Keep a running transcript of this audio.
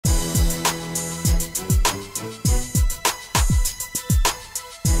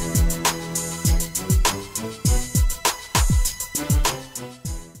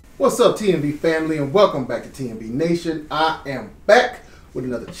What's up, T&V family, and welcome back to T&V Nation. I am back with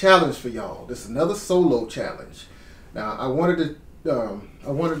another challenge for y'all. This is another solo challenge. Now, I wanted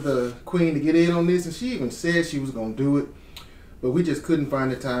the queen to get in on this, and she even said she was gonna do it, but we just couldn't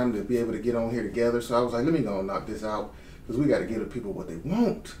find the time to be able to get on here together. So I was like, let me go and knock this out because we got to give the people what they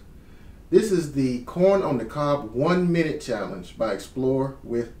want. This is the Corn on the Cob 1 minute challenge by Explore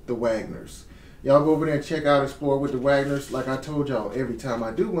with the Wagners. Y'all go over there and check out Explore with the Wagners. Like I told y'all, every time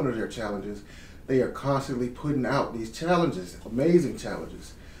I do one of their challenges, they are constantly putting out these challenges, amazing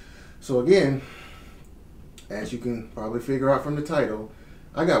challenges. So again, as you can probably figure out from the title,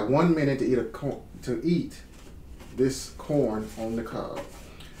 I got 1 minute to eat this corn on the cob.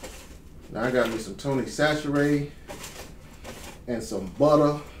 Now I got me some Tony Sachere and some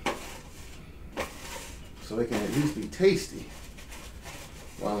butter, so they can at least be tasty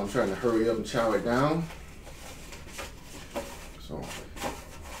while I'm trying to hurry up and chow it down. So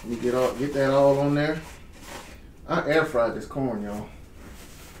let me get that all on there. I air fried this corn, y'all.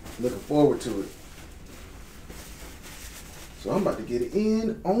 Looking forward to it. So I'm about to get it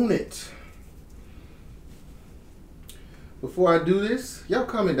in on it. Before I do this, y'all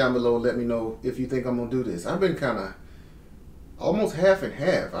comment down below and let me know if you think I'm gonna do this. I've been kind of almost half and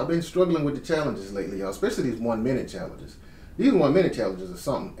half. I've been struggling with the challenges lately, y'all, especially these 1 minute challenges. These 1 minute challenges are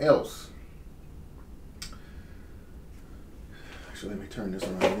something else. Actually, let me turn this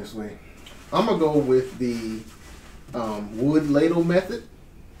around this way. I'm gonna go with the wood ladle method.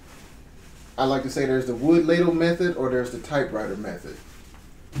 I like to say there's the wood ladle method or there's the typewriter method.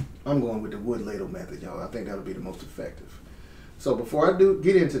 I'm going with the wood ladle method, y'all. I think that'll be the most effective. So before I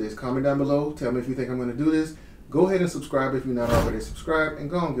get into this, comment down below. Tell me if you think I'm going to do this. Go ahead and subscribe if you're not already subscribed, and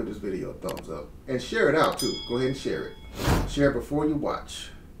go and give this video a thumbs up. And share it out too. Go ahead and share it. Share it before you watch.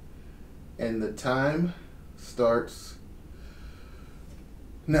 And the time starts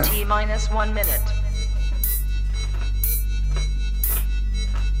now. T-minus 1 minute.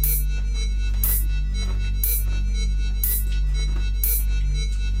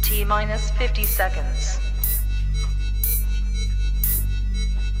 T-minus 50 seconds.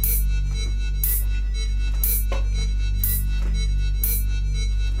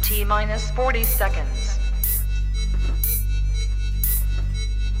 T-minus 40 seconds.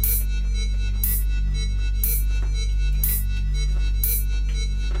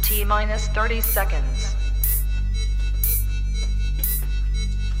 T-minus 30 seconds.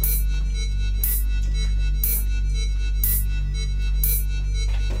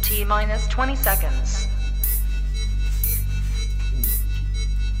 T-minus 20 seconds.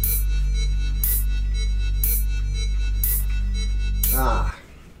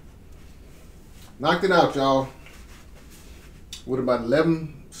 Knocked it out, y'all, with about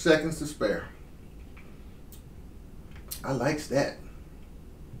 11 seconds to spare. I likes that.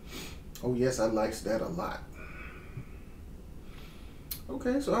 Oh yes, I likes that a lot.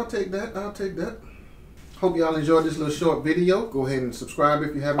 Okay, so I'll take that. I'll take that. Hope y'all enjoyed this little short video. Go ahead and subscribe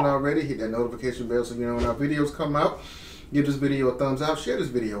if you haven't already. Hit that notification bell so you know when our videos come out. Give this video a thumbs up. Share this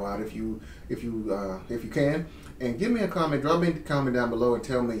video out if you can, and give me a comment. Drop me a comment down below and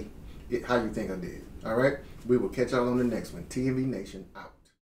tell me how you think I did. All right, we will catch y'all on the next one. T&V Nation out.